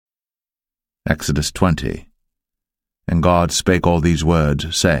Exodus 20. And God spake all these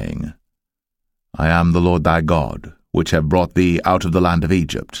words, saying, I am the Lord thy God, which have brought thee out of the land of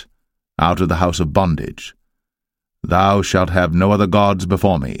Egypt, out of the house of bondage. Thou shalt have no other gods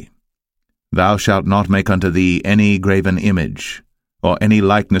before me. Thou shalt not make unto thee any graven image, or any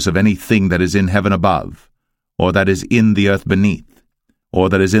likeness of any thing that is in heaven above, or that is in the earth beneath, or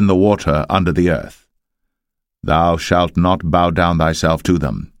that is in the water under the earth. Thou shalt not bow down thyself to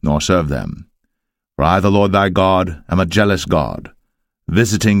them, nor serve them. For I, the Lord thy God, am a jealous God,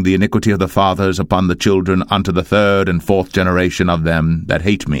 visiting the iniquity of the fathers upon the children unto the third and fourth generation of them that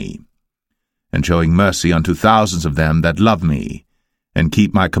hate me, and showing mercy unto thousands of them that love me, and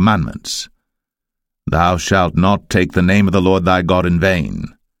keep my commandments. Thou shalt not take the name of the Lord thy God in vain,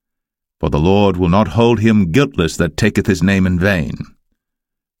 for the Lord will not hold him guiltless that taketh his name in vain.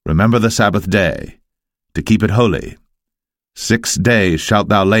 Remember the Sabbath day, to keep it holy. 6 days shalt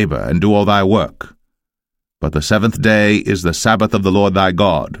thou labor, and do all thy work. But the seventh day is the Sabbath of the Lord thy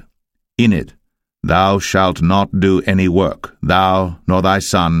God. In it thou shalt not do any work, thou, nor thy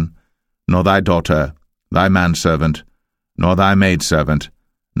son, nor thy daughter, thy manservant, nor thy maidservant,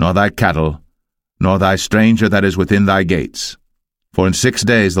 nor thy cattle, nor thy stranger that is within thy gates. For in 6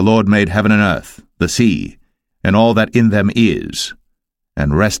 days the Lord made heaven and earth, the sea, and all that in them is,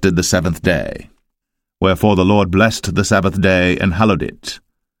 and rested the seventh day. Wherefore the Lord blessed the Sabbath day, and hallowed it.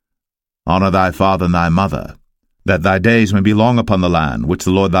 Honor thy father and thy mother, that thy days may be long upon the land which the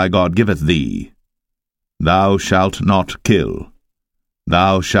Lord thy God giveth thee. Thou shalt not kill.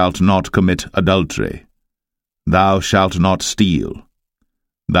 Thou shalt not commit adultery. Thou shalt not steal.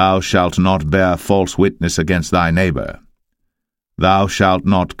 Thou shalt not bear false witness against thy neighbor. Thou shalt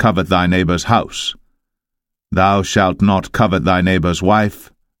not covet thy neighbor's house. Thou shalt not covet thy neighbor's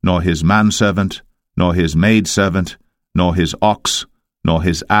wife, nor his manservant, nor his maidservant, nor his ox, nor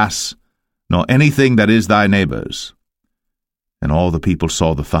his ass, nor anything that is thy neighbor's. And all the people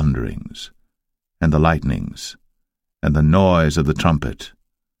saw the thunderings, and the lightnings, and the noise of the trumpet,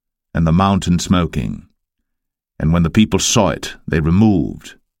 and the mountain smoking. And when the people saw it, they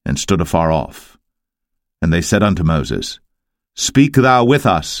removed, and stood afar off. And they said unto Moses, Speak thou with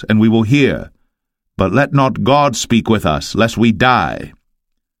us, and we will hear, but let not God speak with us, lest we die.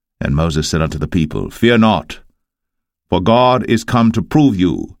 And Moses said unto the people, Fear not, for God is come to prove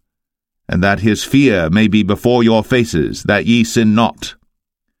you, and that his fear may be before your faces, that ye sin not.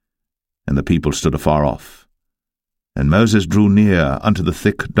 And the people stood afar off. And Moses drew near unto the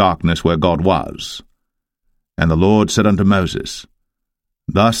thick darkness where God was. And the Lord said unto Moses,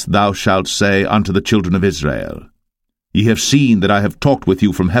 Thus thou shalt say unto the children of Israel, Ye have seen that I have talked with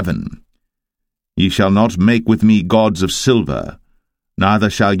you from heaven. Ye shall not make with me gods of silver, neither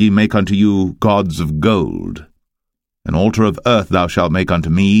shall ye make unto you gods of gold. An altar of earth thou shalt make unto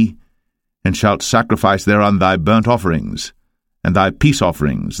me, and shalt sacrifice thereon thy burnt offerings, and thy peace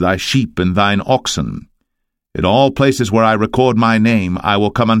offerings, thy sheep and thine oxen. In all places where I record my name I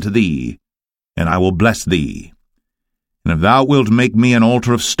will come unto thee, and I will bless thee. And if thou wilt make me an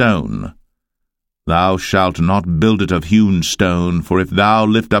altar of stone, thou shalt not build it of hewn stone, for if thou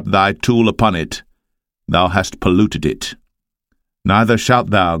lift up thy tool upon it, thou hast polluted it. Neither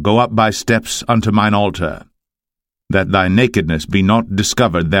shalt thou go up by steps unto mine altar, that thy nakedness be not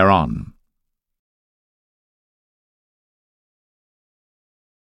discovered thereon.